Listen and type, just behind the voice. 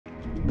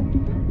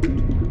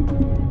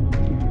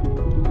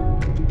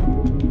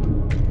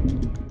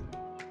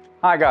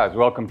Hi guys,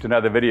 welcome to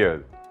another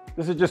video.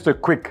 This is just a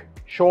quick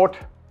short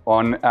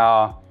on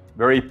our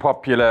very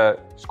popular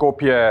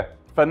Scorpia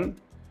fin.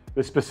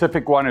 The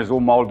specific one is all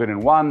molded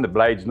in one, the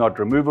blade's not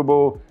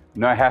removable,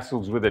 no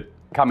hassles with it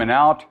coming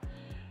out.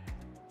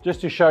 Just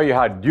to show you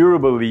how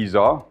durable these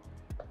are,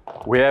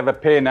 we have a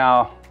pair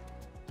now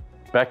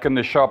back in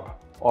the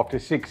shop after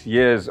 6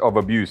 years of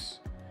abuse.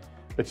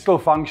 It's still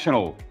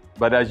functional,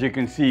 but as you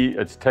can see,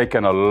 it's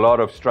taken a lot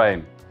of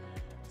strain.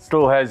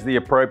 Still has the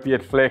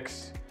appropriate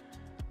flex.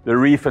 The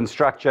reef and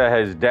structure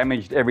has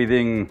damaged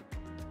everything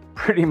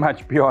pretty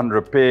much beyond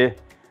repair.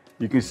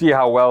 You can see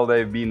how well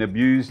they've been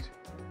abused,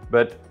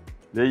 but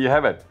there you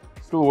have it.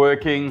 Still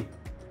working,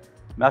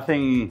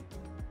 nothing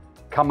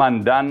come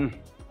undone.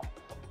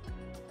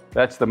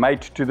 That's the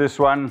mate to this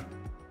one,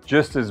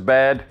 just as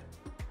bad.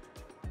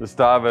 This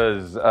diver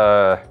is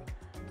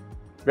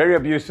very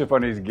abusive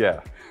on his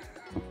gear.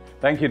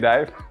 Thank you,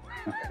 Dave.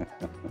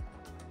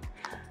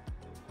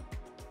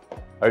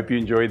 Hope you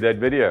enjoyed that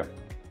video.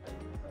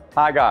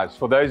 Hi guys,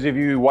 for those of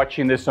you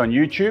watching this on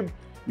YouTube,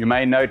 you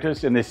may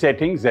notice in the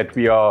settings that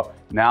we are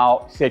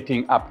now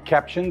setting up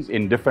captions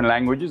in different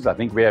languages. I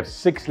think we have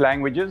 6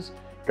 languages.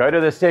 Go to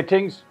the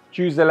settings,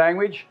 choose the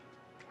language.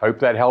 Hope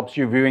that helps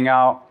you viewing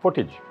our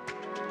footage.